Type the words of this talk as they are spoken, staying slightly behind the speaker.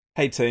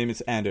Hey team,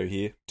 it's Ando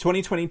here.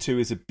 2022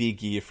 is a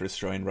big year for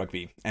Australian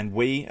rugby, and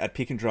we at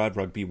Pick and Drive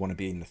Rugby want to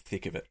be in the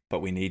thick of it, but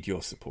we need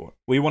your support.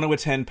 We want to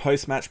attend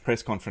post-match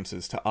press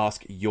conferences to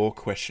ask your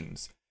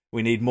questions.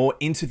 We need more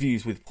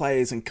interviews with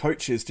players and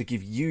coaches to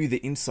give you the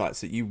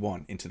insights that you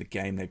want into the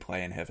game they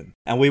play in heaven.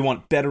 And we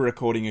want better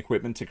recording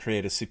equipment to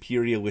create a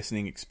superior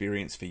listening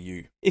experience for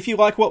you. If you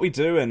like what we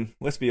do, and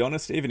let's be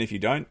honest, even if you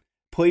don't,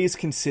 please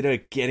consider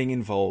getting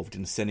involved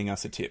and sending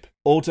us a tip.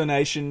 All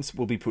donations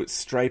will be put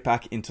straight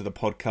back into the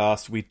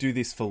podcast. We do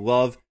this for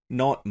love,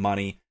 not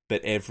money,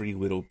 but every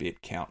little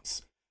bit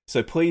counts.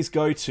 So please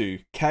go to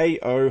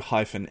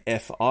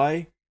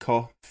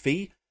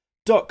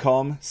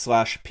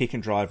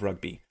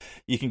ko-fi.com/pickandriverugby.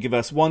 You can give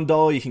us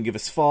 $1, you can give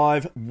us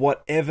 $5,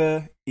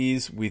 whatever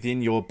is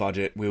within your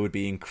budget, we would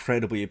be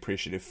incredibly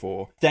appreciative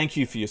for. Thank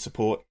you for your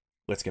support.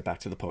 Let's get back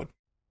to the pod.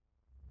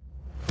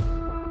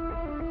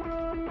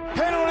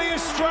 Penalty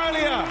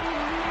Australia!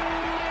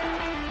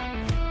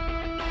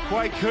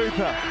 Quade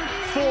Cooper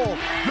for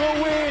the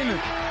win!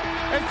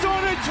 It's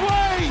on its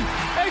way!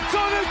 It's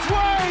on its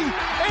way!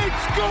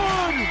 It's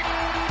good!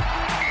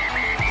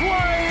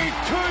 Quade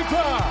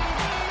Cooper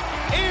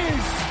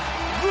is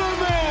the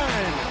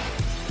man!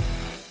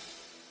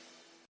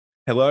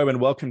 Hello and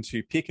welcome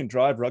to Pick and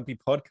Drive Rugby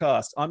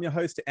Podcast. I'm your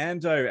host,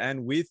 Ando,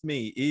 and with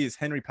me is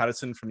Henry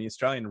Patterson from the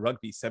Australian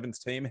Rugby Sevens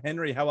team.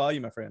 Henry, how are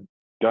you, my friend?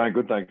 Going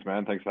good, thanks,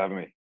 man. Thanks for having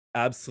me.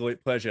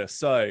 Absolute pleasure.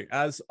 So,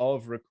 as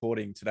of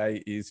recording,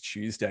 today is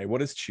Tuesday. What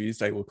does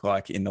Tuesday look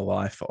like in the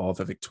life of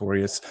a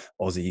victorious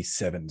Aussie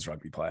Sevens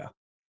rugby player?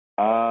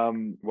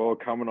 Well,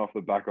 coming off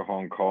the back of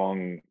Hong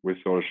Kong, we're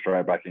sort of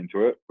straight back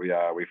into it. We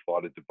fly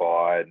to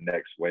Dubai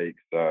next week,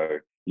 so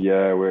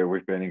yeah,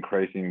 we've been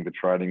increasing the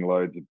training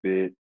loads a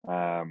bit.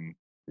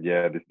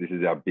 This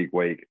is our big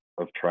week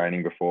of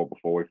training before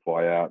we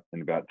fly out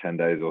in about 10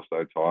 days or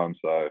so time.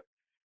 So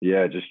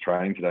yeah, just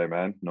training today,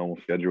 man. Normal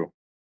schedule.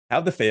 How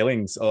have the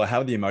feelings or how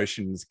have the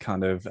emotions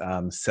kind of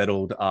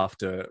settled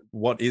after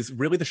what is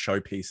really the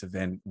showpiece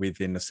event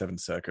within the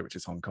Seventh Circuit, which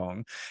is Hong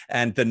Kong,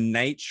 and the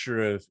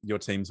nature of your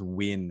team's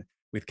win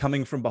with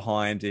coming from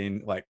behind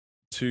in like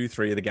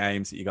 2-3 of the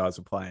games that you guys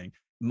were playing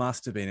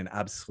must have been an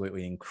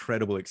absolutely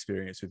incredible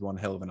experience with one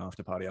hell of an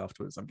after party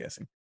afterwards, I'm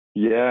guessing.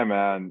 Yeah,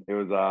 man, it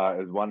was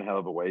one hell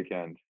of a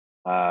weekend.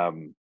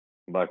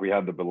 We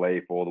had the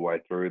belief all the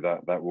way through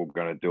that we were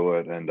going to do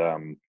it,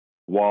 and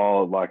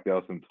while there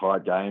were some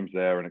tight games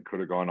there and it could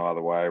have gone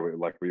either way,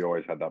 we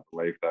always had that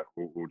belief that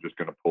we were just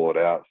going to pull it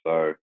out.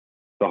 So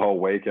the whole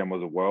weekend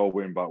was a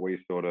whirlwind, but we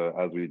sort of,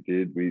 as we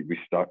did, we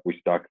stuck with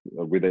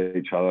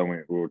each other, and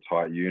we were a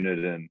tight unit.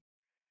 And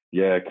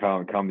yeah,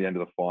 come the end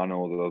of the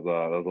finals, there was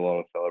a lot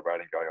of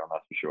celebrating going on,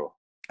 that's for sure.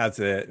 As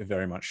there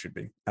very much should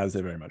be.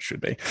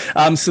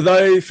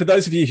 For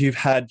those of you who've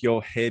had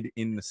your head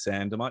in the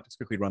sand, I might just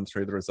quickly run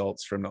through the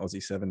results from the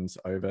Aussie Sevens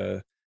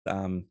over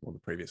the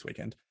previous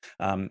weekend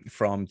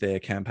from their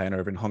campaign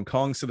over in Hong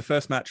Kong. So the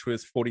first match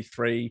was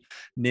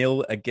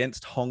 43-0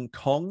 against Hong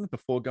Kong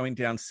before going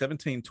down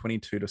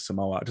 17-22 to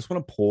Samoa. I just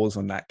want to pause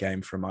on that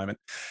game for a moment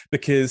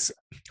because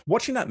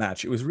watching that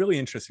match, it was really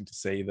interesting to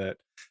see that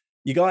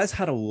you guys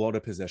had a lot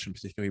of possession,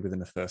 particularly within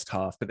the first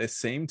half, but there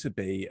seemed to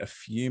be a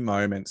few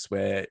moments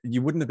where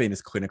you wouldn't have been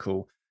as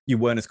clinical. You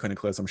weren't as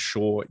clinical as I'm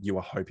sure you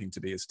were hoping to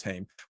be as a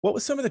team. What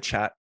was some of the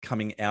chat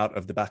coming out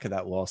of the back of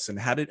that loss, and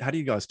how do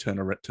you guys turn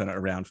it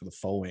around for the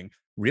following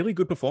really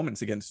good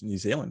performance against New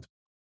Zealand?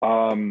 It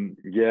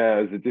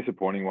was a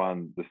disappointing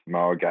one, the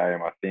Samoa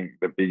game. I think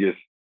the biggest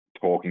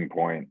talking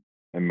point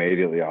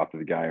immediately after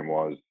the game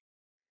was,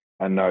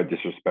 and no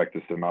disrespect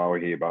to Samoa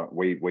here, but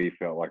we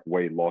felt like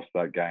we lost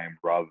that game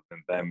rather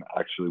than them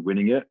actually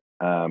winning it.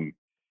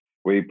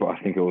 I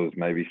think it was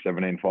maybe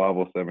 17-5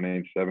 or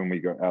 17-7. We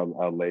got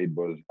our lead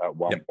was at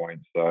one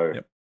point. So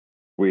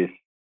with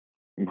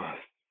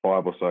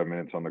 5 or so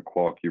minutes on the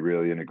clock, you're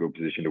really in a good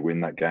position to win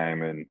that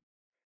game. And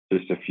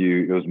just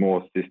it was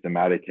more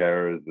systematic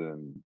errors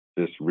and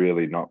just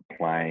really not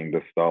playing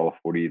the style of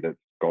footy that's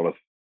got us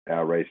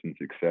our recent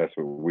success.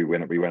 We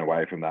went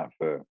away from that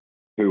for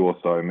 2 or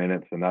so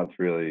minutes, and that's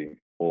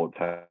really all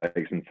it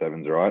takes in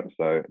sevens, right?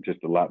 So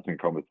just a lapse in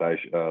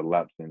concentration,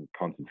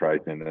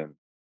 and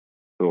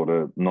sort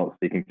of not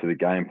sticking to the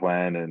game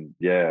plan. And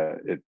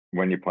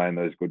when you're playing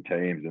those good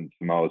teams, and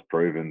Samoa's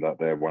proven that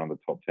they're one of the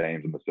top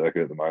teams in the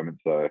circuit at the moment.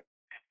 So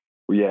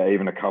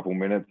even a couple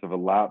minutes of a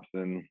lapse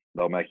and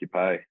they'll make you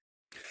pay.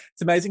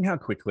 It's amazing how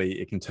quickly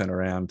it can turn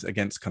around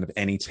against kind of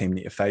any team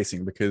that you're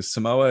facing, because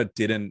Samoa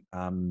didn't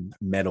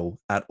medal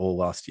at all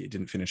last year,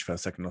 didn't finish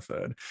first, second, or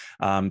third.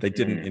 They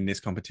didn't in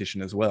this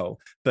competition as well.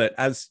 But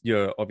as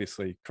you're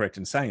obviously correct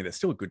in saying, they're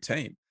still a good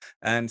team.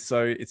 And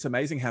so it's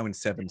amazing how in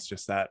sevens,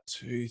 just that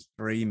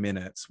 2-3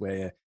 minutes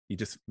where you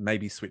just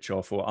maybe switch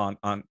off or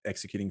aren't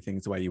executing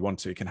things the way you want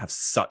to can have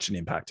such an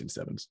impact in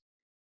sevens.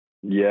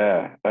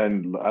 Yeah,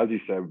 and as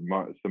you said,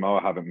 Samoa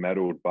haven't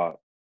medaled, but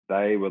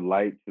they were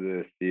late to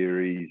the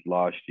series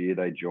last year.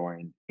 They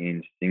joined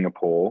in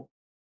Singapore.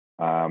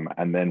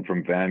 And then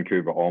from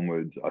Vancouver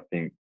onwards, I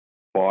think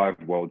 5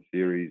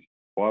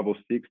 or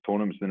 6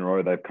 tournaments in a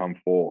row they've come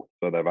fourth.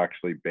 So they've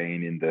actually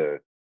been in the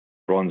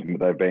bronze.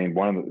 They've been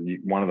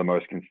one of the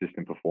most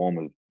consistent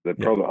performers.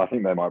 I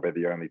think they might be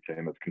the only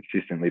team that's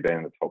consistently been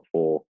in the top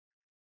 4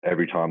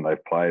 every time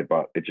they've played.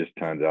 But it just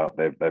turns out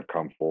they've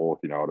come fourth.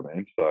 You know what I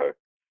mean? So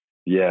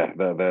yeah,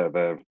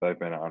 they've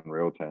been an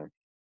unreal team.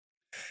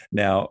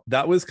 Now,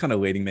 that was kind of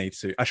leading me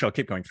to... Actually, I'll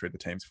keep going through the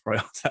teams before I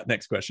ask that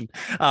next question.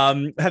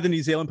 Had the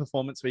New Zealand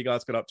performance where you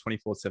guys got up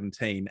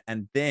 24-17.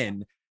 And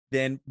then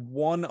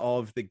one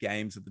of the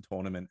games of the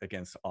tournament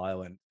against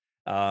Ireland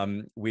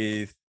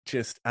with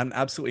just an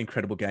absolutely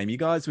incredible game. You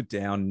guys were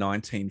down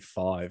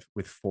 19-5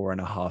 with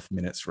 4.5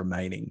 minutes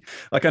remaining.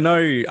 Like, I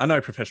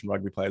know professional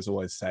rugby players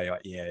always say,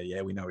 like,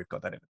 yeah, we know we've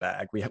got that in the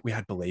bag. We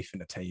had belief in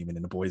the team and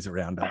in the boys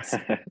around us.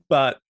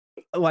 But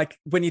like,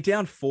 when you're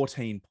down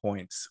 14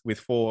 points with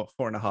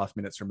 4.5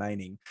 minutes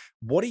remaining,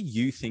 what are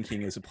you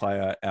thinking as a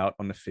player out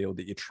on the field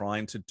that you're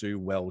trying to do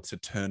well to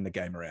turn the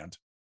game around?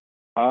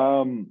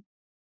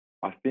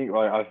 I think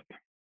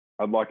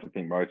I'd like to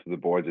think most of the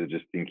boys are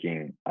just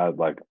thinking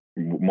like,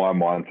 my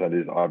mindset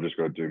is I've just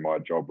got to do my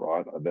job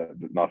right.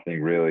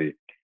 Nothing really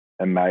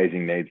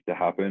amazing needs to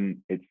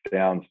happen. It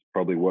sounds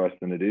probably worse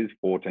than it is.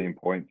 14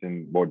 points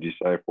in, what did you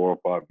say, 4 or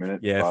 5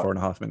 minutes? Yeah,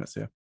 4.5 minutes,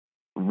 yeah.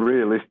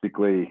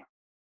 Realistically,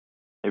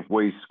 if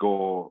we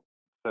score,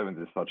 sevens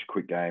is such a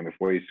quick game. If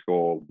we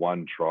score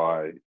 1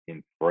 try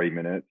in 3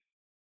 minutes,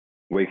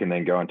 we can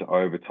then go into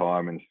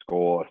overtime and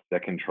score a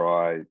second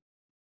try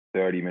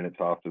 30 minutes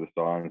after the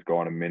siren's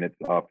gone, a minute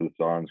after the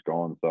siren's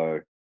gone.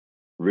 So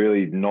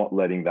really not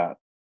letting that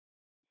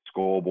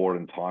scoreboard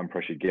and time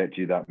pressure get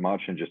you that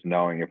much, and just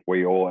knowing if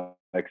we all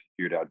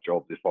execute our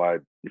jobs, if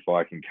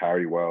I can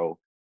carry well,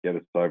 get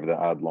us over the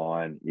ad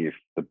line, if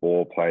the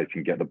ball players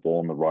can get the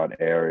ball in the right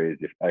areas,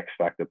 if X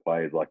factor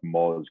players like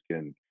Moz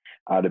can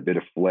add a bit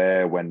of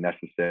flair when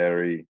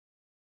necessary,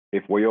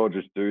 if we all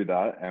just do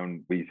that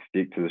and we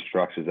stick to the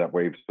structures that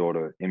we've sort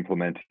of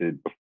implemented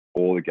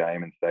before the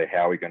game and say,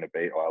 how are we going to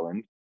beat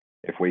Ireland?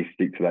 If we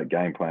stick to that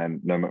game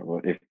plan, no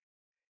matter if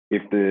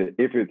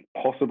it's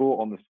possible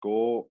on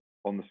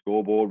the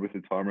scoreboard with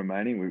the time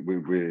remaining,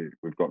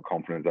 we've got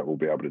confidence that we'll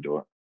be able to do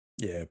it.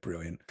 Yeah,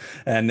 brilliant.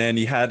 And then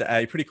you had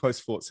a pretty close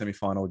fought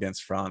semi-final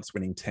against France,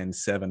 winning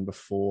 10-7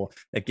 before,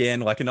 again,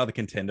 like another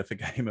contender for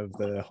game of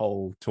the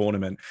whole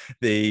tournament,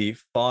 the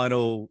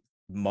final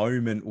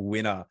moment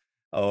winner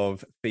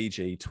of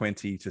Fiji,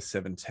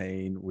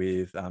 20-17,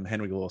 with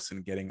Henry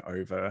Lawson getting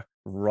over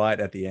right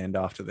at the end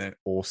after the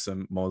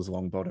awesome Moz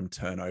Longbottom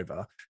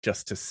turnover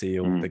just to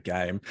seal the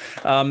game.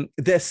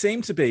 There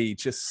seemed to be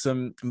just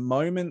some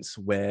moments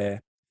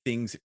where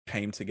things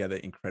came together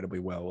incredibly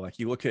well. Like,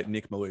 you look at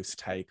Nick Malouf's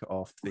take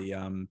off the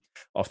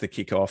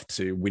kickoff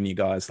to win you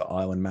guys the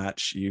Ireland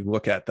match. You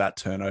look at that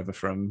turnover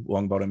from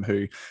Longbottom,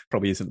 who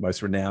probably isn't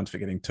most renowned for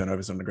getting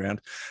turnovers on the ground.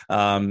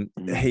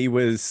 It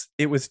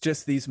was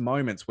just these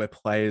moments where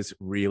players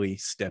really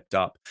stepped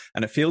up,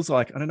 and it feels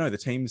like, I don't know, the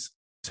team's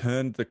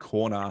turned the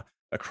corner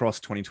across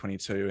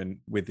 2022, and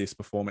with this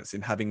performance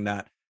in having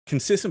that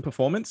consistent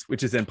performance,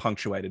 which is then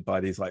punctuated by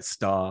these like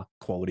star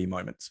quality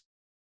moments.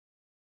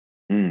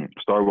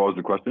 Sorry, what was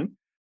the question?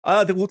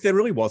 Look, there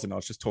really wasn't. I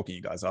was just talking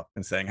you guys up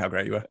and saying how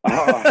great you were.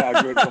 Oh,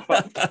 how good.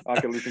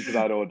 I can listen to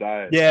that all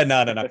day. Yeah,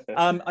 no.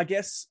 I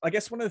guess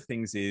one of the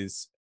things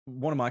is,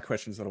 one of my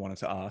questions that I wanted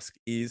to ask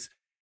is,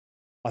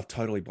 I've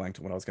totally blanked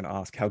on what I was going to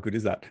ask. How good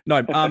is that?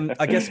 No,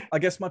 I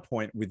guess my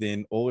point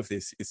within all of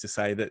this is to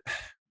say that,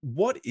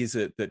 what is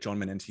it that John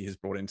Manenti has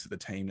brought into the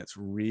team that's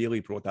really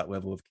brought that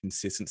level of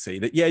consistency?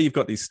 That, yeah, you've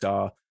got these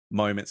star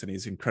moments and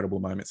these incredible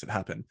moments that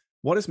happen.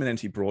 What has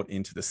Manenti brought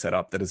into the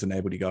setup that has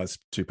enabled you guys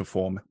to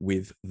perform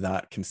with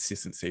that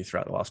consistency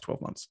throughout the last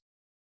 12 months?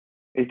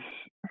 It's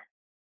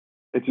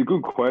a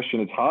good question.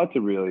 It's hard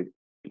to really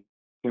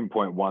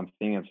pinpoint one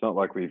thing. It's not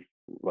like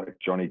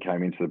Johnny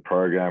came into the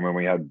program and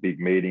we had a big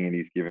meeting and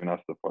he's given us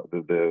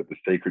the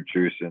secret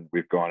juice and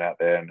we've gone out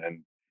there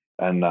and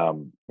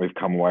we've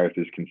come away with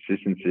this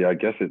consistency. I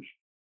guess it's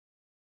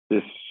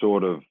this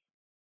sort of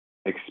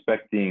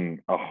expecting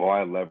a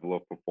higher level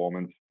of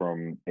performance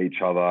from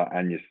each other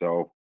and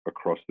yourself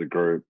across the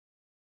group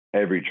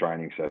every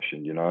training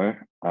session. You know,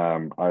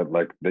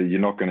 you're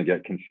not going to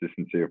get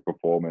consistency of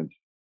performance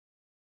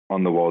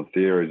on the World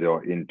Series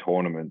or in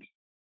tournaments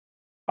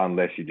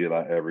unless you do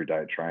that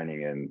everyday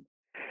training. And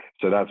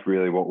so that's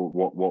really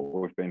what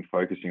we've been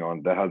focusing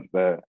on. There's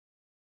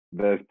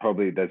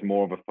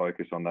more of a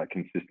focus on that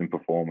consistent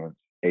performance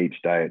each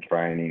day at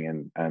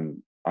training,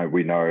 and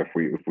we know if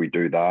we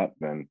do that,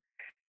 then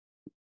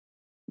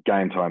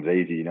game time's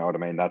easy. You know what I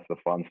mean? That's the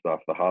fun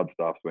stuff. The hard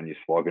stuff's when you're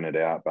slogging it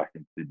out back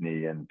in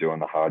Sydney and doing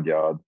the hard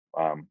yards.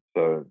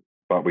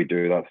 But we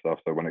do that stuff.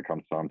 So when it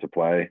comes time to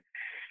play,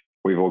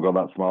 we've all got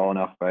that smile on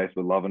our face.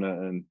 We're loving it,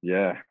 and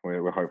yeah,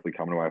 we're hopefully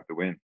coming away with the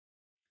win.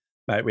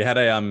 Mate, we had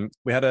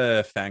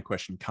a fan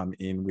question come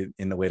in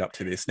the lead up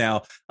to this.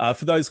 Now,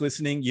 for those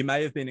listening, you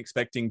may have been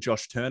expecting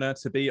Josh Turner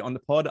to be on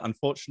the pod.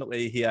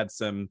 Unfortunately, he had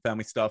some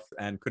family stuff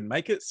and couldn't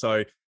make it.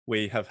 So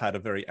we have had a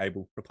very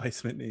able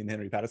replacement in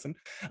Henry Patterson.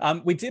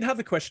 We did have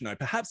a question, though.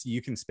 Perhaps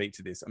you can speak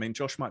to this. I mean,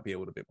 Josh might be a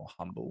little bit more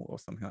humble or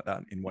something like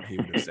that in what he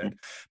would have said.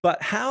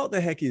 But how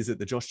the heck is it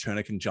that Josh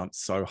Turner can jump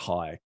so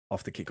high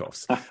off the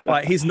kickoffs?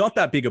 Like, he's not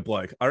that big a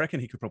bloke. I reckon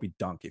he could probably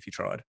dunk if he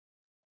tried.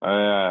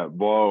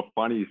 Well,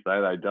 funny you say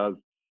that. He does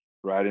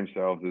rate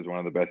himself as one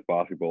of the best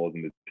basketballers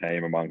in the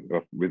team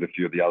with a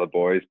few of the other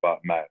boys. But,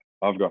 mate,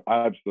 I've got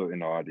absolutely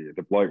no idea.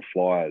 The bloke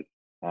flies.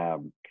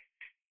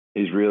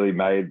 He's really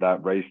made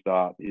that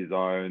restart his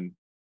own.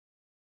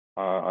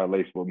 At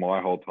least with my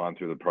whole time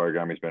through the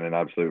program, he's been an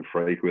absolute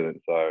freak with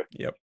it. So,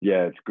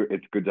 yeah, it's good.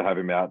 It's good to have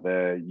him out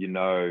there. You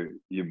know,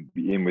 you're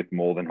in with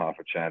more than half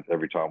a chance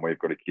every time we've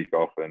got a kick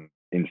off, and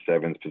in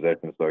sevens,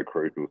 possession is so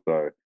crucial.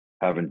 So,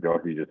 having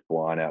Jockey just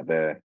flying out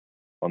there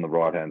on the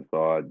right-hand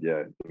side,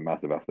 yeah, it's a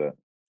massive asset.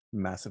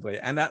 Massively.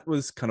 And that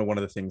was kind of one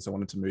of the things I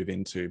wanted to move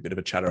into, a bit of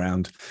a chat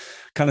around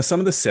kind of some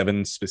of the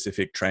seven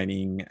specific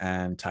training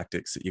and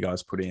tactics that you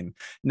guys put in.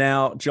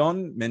 Now,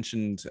 John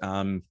mentioned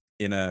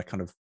in a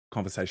kind of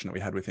conversation that we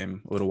had with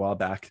him a little while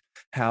back,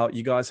 how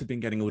you guys have been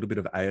getting a little bit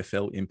of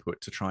AFL input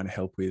to try and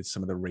help with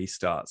some of the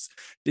restarts.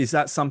 Is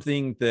that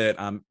something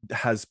that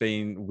has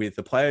been with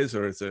the players,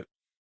 or is it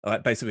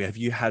basically, have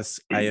you had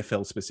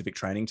AFL specific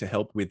training to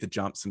help with the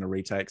jumps and the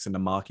retakes and the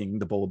marking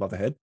the ball above the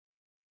head?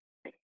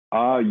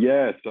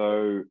 Yeah.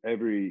 So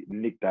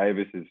Nick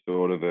Davis is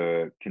sort of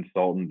a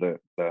consultant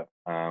that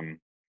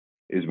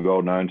is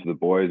well known to the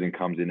boys and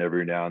comes in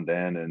every now and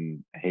then.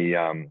 And he,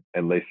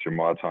 at least through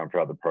my time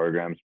throughout the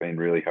program, has been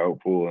really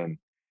helpful. And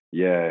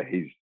yeah,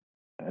 he's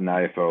an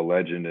AFL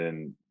legend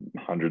and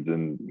hundreds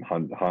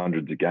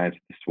of games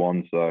with the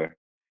Swans. So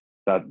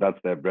that's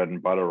their bread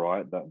and butter,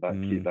 right?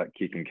 That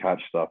kick and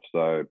catch stuff.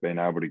 So being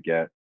able to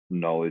get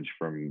knowledge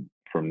from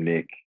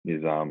Nick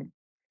is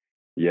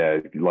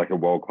like a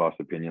world-class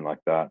opinion like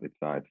that.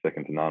 It's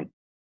second to none.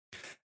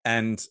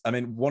 And I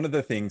mean, one of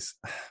the things,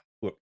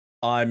 look,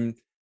 I'm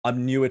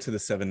newer to the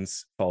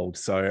sevens fold,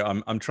 so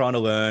I'm trying to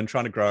learn,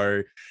 trying to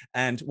grow.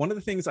 And one of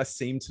the things I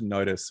seem to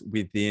notice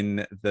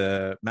within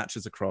the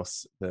matches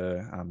across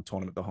the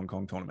tournament, the Hong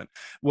Kong tournament,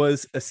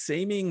 was a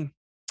seeming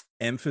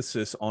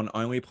emphasis on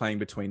only playing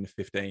between the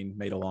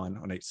 15-meter line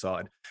on each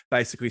side,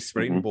 basically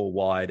spreading the ball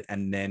wide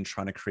and then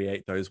trying to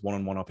create those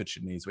one-on-one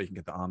opportunities where you can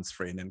get the arms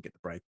free and then get the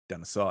break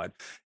down the side.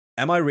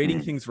 Am I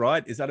reading things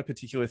right? Is that a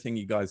particular thing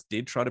you guys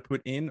did try to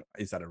put in?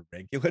 Is that a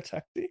regular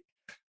tactic?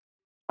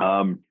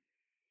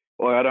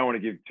 Well, I don't want to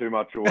give too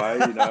much away.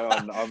 You know,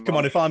 come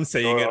on, if I'm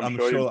seeing it, I'm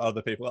sure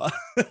other people are.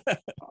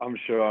 I'm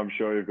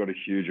sure you've got a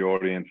huge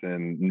audience,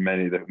 and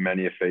many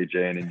of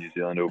Fijian and New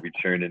Zealand will be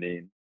tuning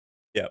in.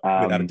 Yeah,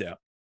 without a doubt.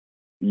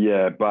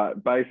 Yeah,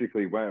 but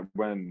basically,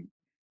 when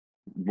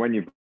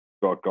you've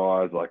got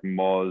guys like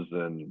Moz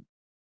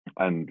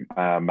and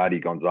Matty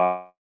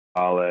Gonzalez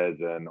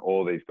and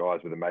all these guys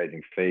with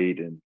amazing feet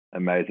and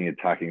amazing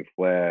attacking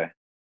flair,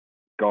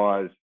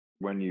 guys,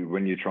 when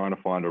you're trying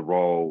to find a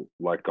role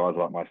like guys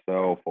like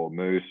myself or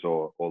Moose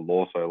or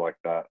Lawso like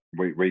that,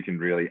 we can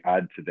really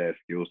add to their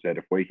skill set.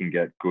 If we can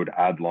get good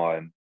ad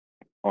line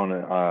on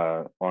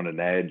an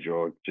edge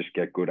or just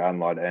get good ad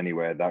line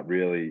anywhere, that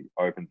really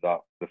opens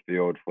up the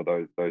field for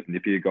those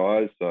nippier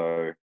guys.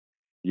 So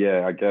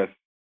yeah, I guess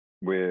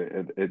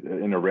we're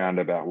in a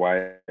roundabout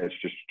way, it's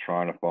just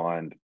trying to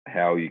find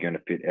how you're going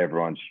to fit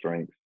everyone's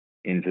strengths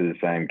into the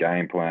same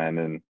game plan.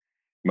 And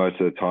most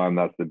of the time,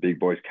 that's the big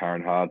boys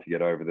carrying hard to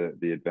get over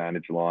the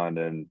advantage line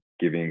and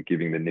giving the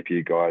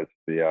nippier guys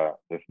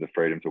the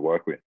freedom to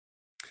work with.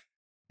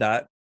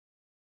 That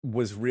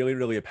was really,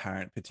 really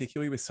apparent,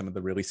 particularly with some of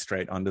the really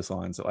straight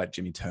underslines that like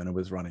Jimmy Turner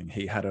was running.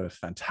 He had a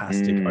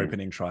fantastic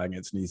opening try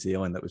against New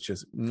Zealand that was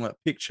just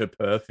picture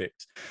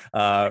perfect,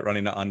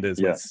 running the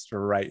unders went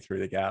straight through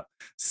the gap.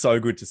 So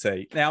good to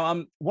see.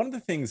 Now, one of the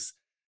things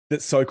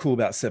that's so cool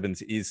about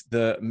sevens is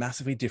the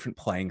massively different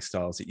playing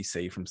styles that you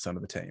see from some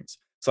of the teams.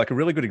 So like a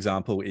really good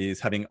example is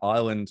having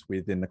Ireland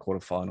within the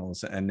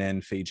quarterfinals and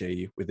then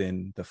Fiji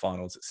within the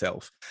finals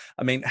itself.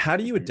 I mean, how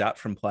do you adapt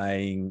from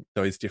playing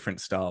those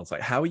different styles? Like,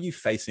 how are you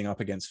facing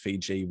up against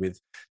Fiji with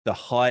the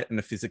height and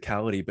the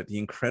physicality, but the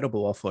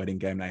incredible offloading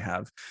game they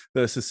have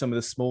versus some of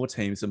the smaller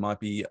teams that might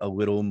be a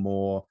little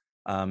more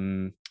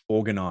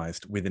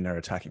organized within their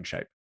attacking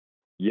shape?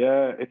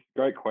 Yeah, it's a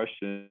great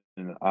question.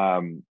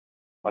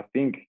 I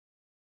think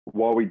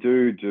while we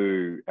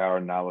do our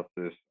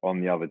analysis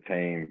on the other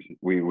teams,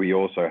 we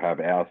also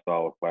have our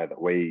style of play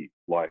that we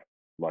like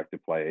to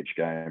play each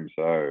game.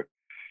 So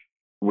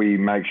we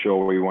make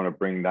sure we want to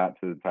bring that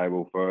to the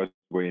table first.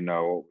 We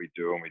know what we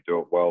do and we do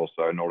it well.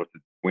 So in order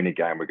to win a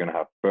game, we're going to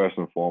have, first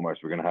and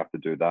foremost, we're going to have to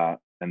do that.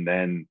 And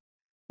then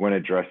when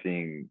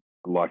addressing,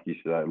 like you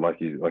said,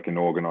 like an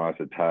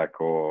organized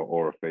attack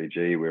or a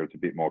Fiji where it's a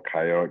bit more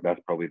chaotic,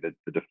 that's probably the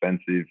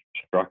defensive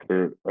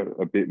structure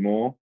a bit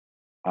more.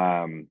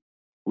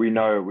 We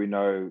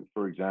know,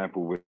 for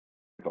example, with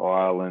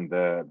Ireland,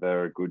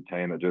 they're a good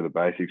team that do the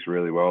basics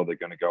really well. They're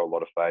going to go a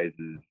lot of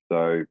phases.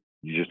 So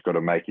you just got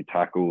to make your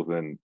tackles,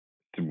 and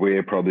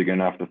we're probably going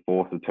to have to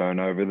force a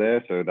turnover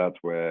there. So that's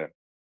where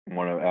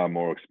one of our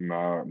more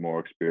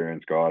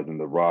experienced guys in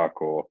the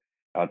ruck or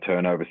our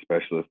turnover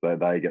specialists,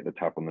 they get the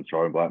tap on the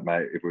shoulder, like,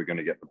 mate, if we're going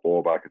to get the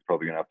ball back, it's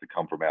probably going to have to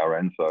come from our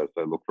end. So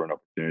look for an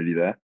opportunity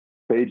there.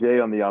 Fiji,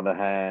 on the other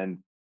hand,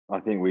 I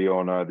think we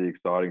all know the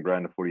exciting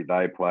brand of footy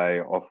they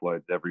play,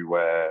 offloads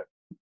everywhere,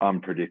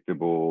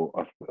 unpredictable.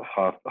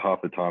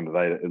 Half the time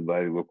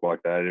they look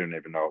like they don't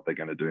even know what they're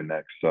going to do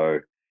next. So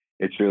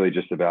it's really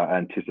just about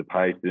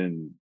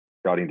anticipation,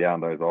 shutting down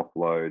those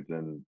offloads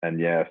and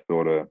yeah,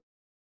 sort of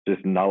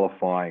just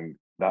nullifying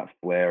that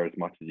flare as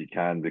much as you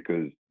can,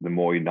 because the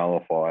more you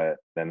nullify it,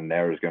 then an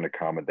error is going to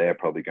come and they're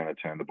probably going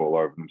to turn the ball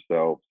over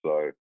themselves.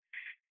 So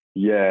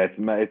yeah,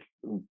 it's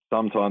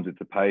sometimes it's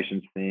a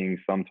patience thing,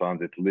 sometimes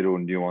it's little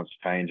nuanced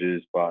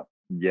changes, but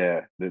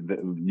yeah,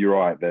 you're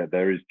right.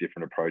 There is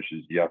different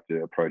approaches. You have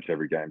to approach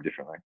every game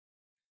differently.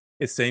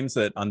 It seems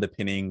that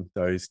underpinning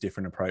those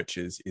different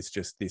approaches is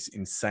just this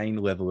insane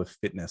level of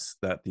fitness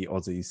that the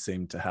Aussies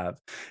seem to have.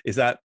 Is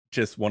that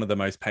just one of the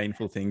most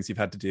painful things you've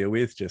had to deal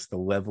with, just the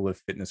level of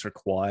fitness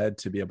required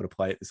to be able to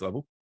play at this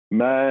level?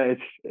 No,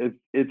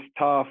 it's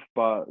tough,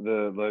 but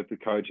the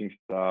coaching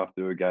staff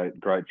do a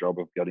great job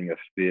of getting us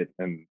fit,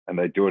 and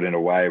they do it in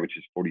a way which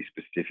is footy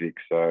specific.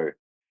 So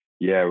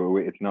yeah,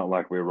 it's not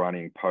like we're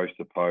running post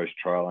to post,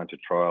 trial line to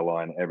trial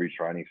line every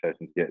training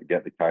session to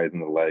get the Ks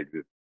in the legs.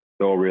 It's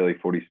all really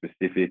footy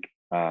specific.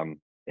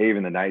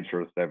 Even the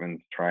nature of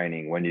sevens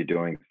training, when you're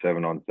doing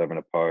 7-on-7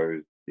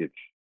 opposed, it's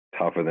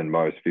tougher than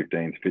most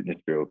 15s fitness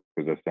fields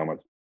because there's so much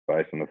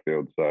space on the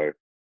field. So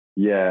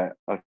yeah,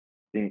 I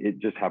think it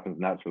just happens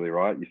naturally,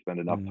 right? You spend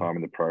enough time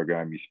in the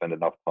program, you spend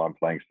enough time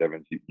playing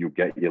sevens, you'll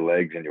get your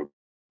legs and you'll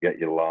get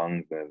your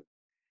lungs, and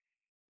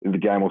the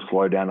game will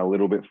slow down a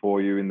little bit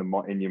for you in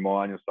your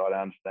mind. You'll start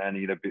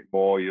understanding it a bit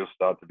more. You'll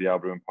start to be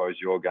able to impose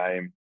your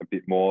game a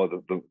bit more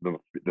the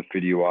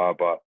fitter you are.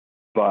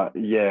 But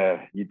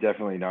yeah, you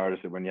definitely notice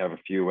it when you have a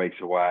few weeks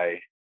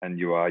away and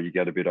you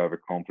get a bit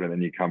overconfident,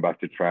 and you come back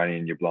to training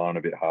and you're blowing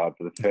a bit hard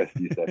for the first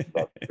few sessions.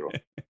 That's for sure.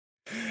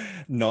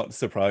 Not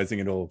surprising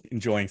at all.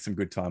 Enjoying some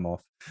good time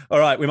off. All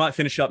right, we might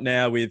finish up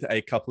now with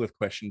a couple of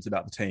questions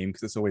about the team,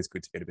 because it's always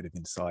good to get a bit of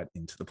insight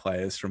into the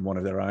players from one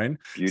of their own.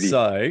 Beauty.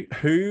 So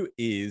who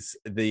is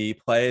the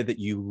player that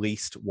you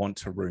least want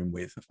to room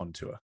with on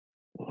tour?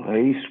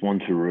 Least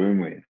want to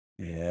room with?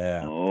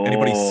 Yeah.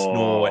 Anybody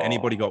snore?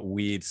 Anybody got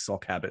weird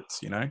sock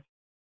habits, you know?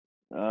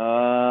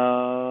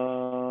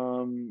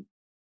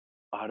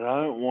 I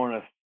don't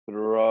want to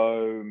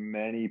throw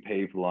many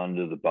people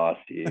under the bus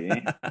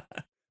here.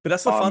 But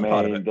that's the fun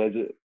part of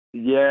it.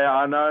 Yeah,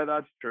 I know.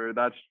 That's true.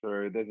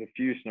 There's a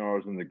few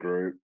snorers in the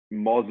group.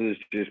 Moz has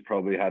just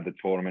probably had the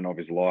tournament of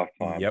his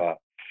lifetime. Yep. But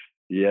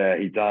yeah,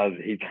 he does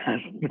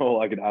snore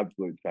like an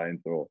absolute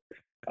chainsaw.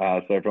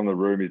 So from the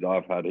roomies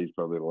I've had, he's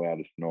probably the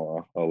loudest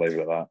snorer. I'll leave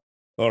it at that.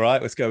 All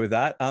right, let's go with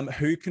that.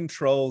 Who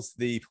controls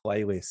the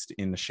playlist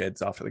in the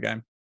sheds after the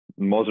game?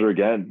 Mozzer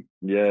again.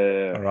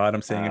 Yeah. All right,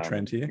 I'm seeing a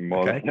trend here.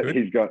 Okay, good.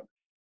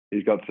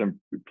 He's got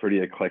some pretty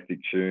eclectic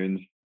tunes.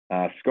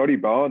 Scotty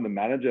Bowen, the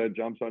manager,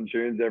 jumps on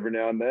tunes every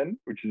now and then,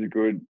 which is a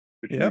good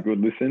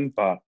listen.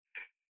 But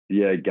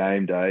yeah,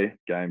 game day,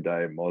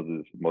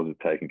 Moz's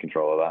taking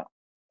control of that.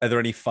 Are there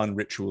any fun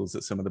rituals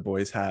that some of the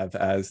boys have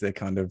as they're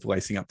kind of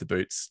lacing up the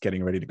boots,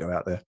 getting ready to go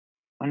out there?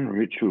 Fun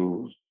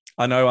rituals.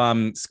 I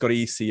know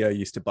Scotty CEO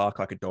used to bark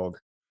like a dog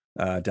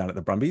down at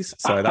the Brumbies,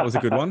 so that was a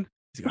good one.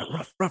 He's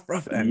like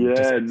rough, and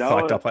just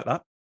psyched up like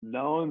that.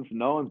 No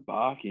one's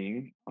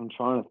barking. I'm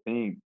trying to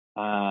think.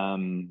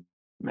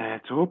 Man,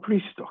 it's all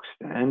pretty stock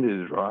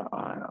standard, right?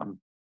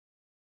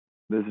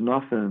 There's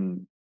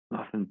nothing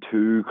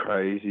too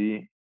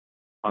crazy.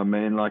 I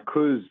mean, like,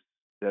 because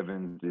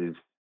sevens is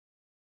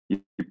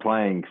you're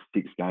playing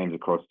 6 games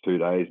across 2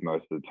 days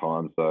most of the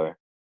time, so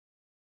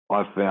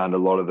I found a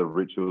lot of the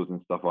rituals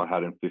and stuff I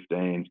had in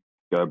 15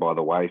 go by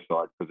the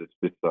wayside because it's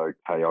just so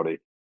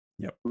chaotic.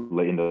 Yep.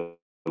 In the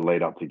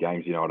lead up to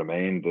games, you know what I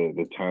mean?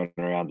 The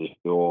turnaround is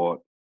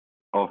short.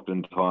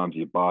 Oftentimes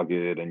you're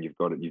buggered and you've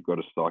got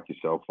to psych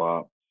yourself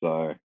up.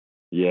 So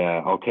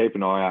yeah, I'll keep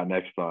an eye out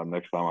next time.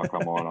 Next time I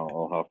come on,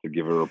 I'll have to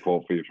give a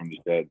report for you from the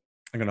shed.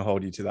 I'm going to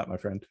hold you to that, my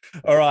friend.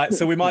 All right,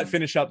 so we might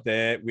finish up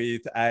there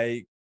with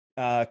a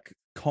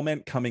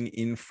comment coming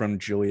in from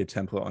Julia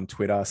Templer on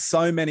Twitter.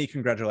 So many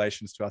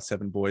congratulations to our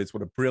 7 boys.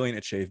 What a brilliant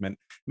achievement.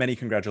 Many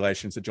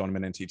congratulations to John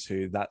Manenti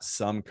too. That's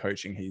some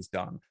coaching he's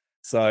done.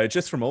 So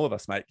just from all of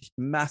us, mate,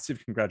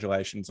 massive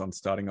congratulations on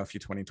starting off your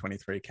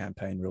 2023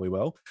 campaign really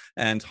well,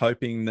 and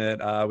hoping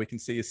that we can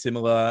see a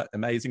similar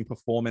amazing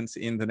performance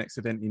in the next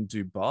event in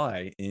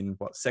Dubai in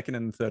 2nd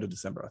and 3rd of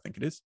December, I think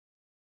it is.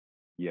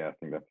 Yeah, I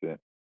think that's it.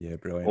 Yeah,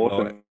 brilliant.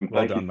 Awesome.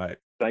 Well done, mate.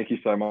 Thank you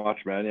so much,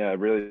 man. Yeah, I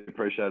really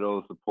appreciate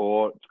all the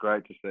support. It's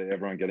great to see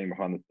everyone getting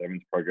behind the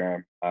sevens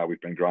program. We've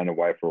been grinding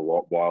away for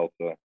a while,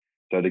 so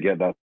to get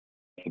that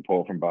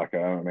support from back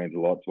home, it means a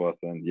lot to us.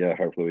 And yeah,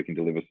 hopefully we can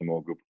deliver some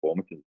more good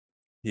performances.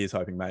 Here's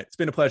hoping, mate. It's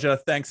been a pleasure.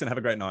 Thanks, and have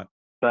a great night.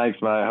 Thanks,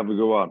 mate. Have a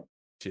good one.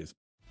 Cheers.